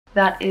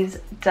that is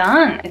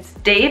done. It's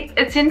deep,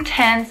 it's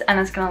intense, and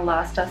it's gonna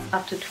last us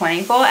up to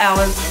 24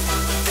 hours.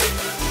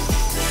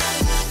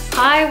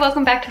 Hi,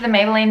 welcome back to the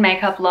Maybelline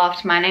Makeup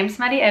Loft. My name's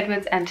Maddie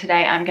Edwards, and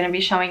today I'm going to be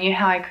showing you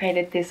how I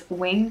created this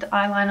winged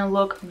eyeliner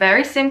look.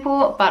 Very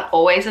simple, but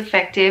always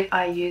effective.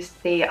 I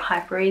used the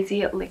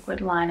Hypereasy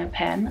liquid liner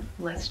pen.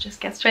 Let's just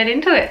get straight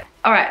into it.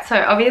 Alright, so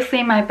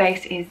obviously my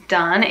base is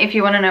done. If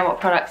you want to know what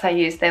products I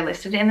use, they're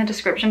listed in the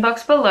description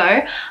box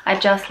below. I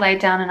just laid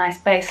down a nice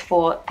base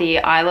for the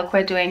eye look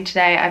we're doing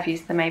today. I've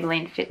used the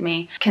Maybelline Fit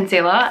Me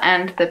concealer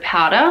and the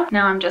powder.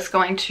 Now I'm just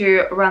going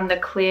to run the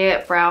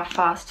clear brow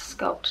fast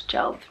sculpt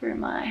gel through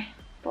my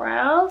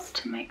brows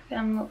to make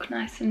them look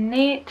nice and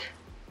neat.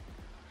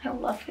 I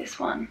love this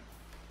one.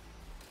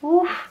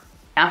 Oof.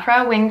 Now for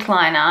our winged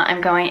liner,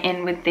 I'm going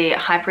in with the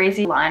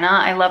Hypereasy liner.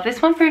 I love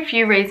this one for a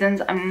few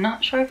reasons. I'm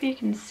not sure if you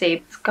can see.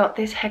 It's got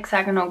this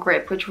hexagonal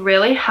grip, which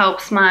really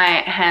helps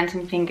my hands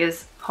and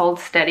fingers hold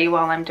steady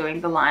while I'm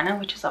doing the liner,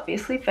 which is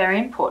obviously very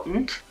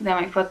important.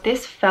 Then we've got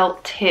this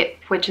felt tip,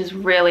 which is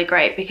really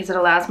great because it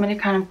allows me to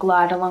kind of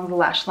glide along the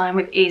lash line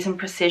with ease and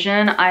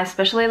precision. I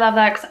especially love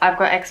that because I've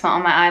got eczema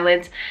on my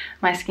eyelids.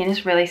 My skin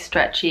is really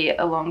stretchy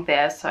along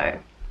there, so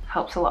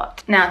helps a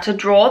lot. Now to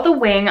draw the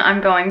wing, I'm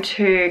going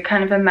to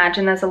kind of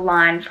imagine there's a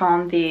line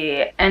from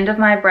the end of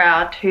my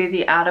brow to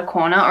the outer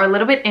corner, or a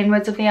little bit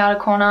inwards of the outer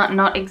corner,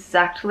 not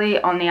exactly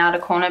on the outer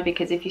corner,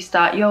 because if you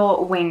start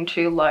your wing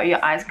too low,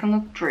 your eyes can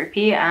look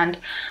droopy and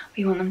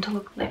we want them to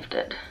look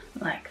lifted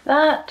like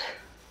that.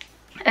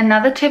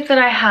 Another tip that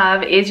I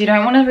have is you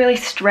don't want to really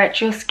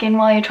stretch your skin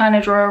while you're trying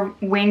to draw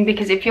a wing,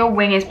 because if your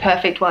wing is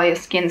perfect while your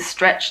skin's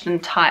stretched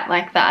and tight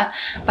like that,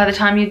 by the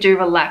time you do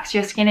relax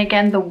your skin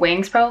again, the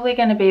wing's probably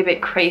going to be a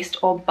bit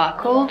creased or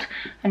buckled,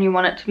 and you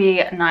want it to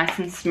be nice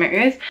and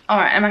smooth.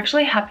 Alright, I'm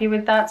actually happy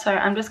with that, so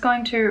I'm just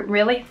going to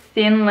really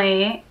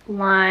thinly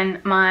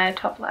line my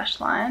top lash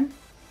line.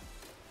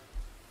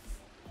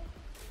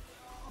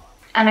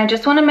 And I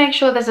just want to make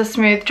sure there's a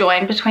smooth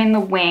join between the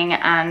wing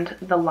and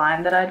the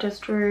line that I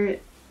just drew.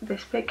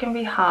 This bit can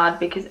be hard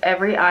because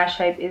every eye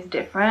shape is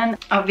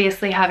different.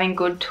 Obviously having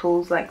good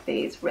tools like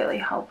these really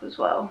help as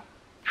well.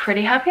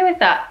 Pretty happy with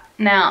that.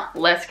 Now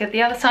let's get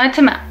the other side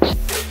to match.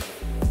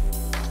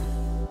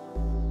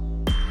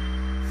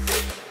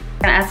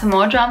 I'm gonna add some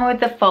more drama with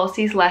the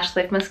Falsies Lash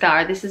Lift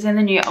Mascara. This is in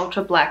the new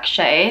Ultra Black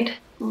shade.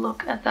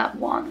 Look at that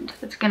wand.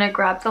 It's gonna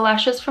grab the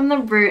lashes from the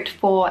root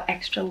for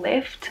extra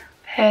lift.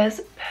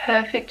 Pairs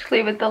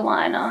perfectly with the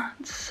liner.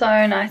 It's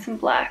so nice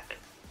and black.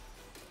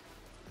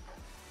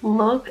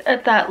 Look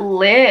at that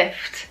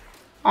lift.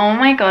 Oh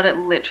my god, it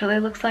literally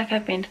looks like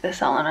I've been to the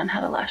salon and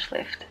had a lash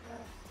lift.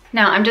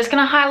 Now I'm just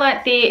going to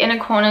highlight the inner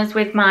corners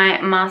with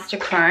my Master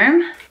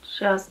Chrome,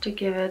 just to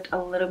give it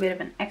a little bit of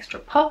an extra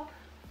pop.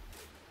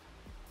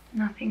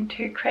 Nothing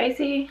too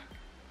crazy.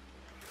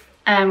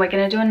 And we're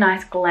going to do a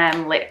nice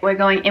glam lip. We're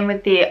going in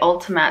with the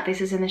Ultimate.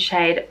 This is in the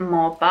shade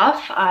More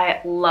Buff.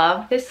 I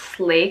love this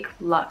sleek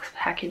luxe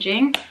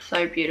packaging.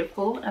 So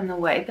beautiful. And the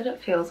way that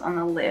it feels on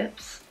the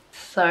lips.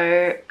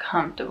 So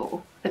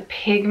comfortable. The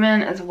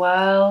pigment as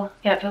well.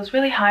 Yeah, it feels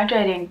really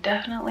hydrating.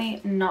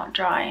 Definitely not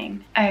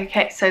drying.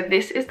 Okay, so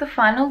this is the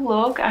final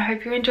look. I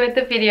hope you enjoyed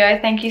the video.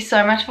 Thank you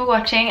so much for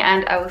watching,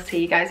 and I will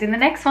see you guys in the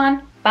next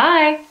one.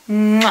 Bye!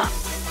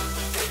 Mwah.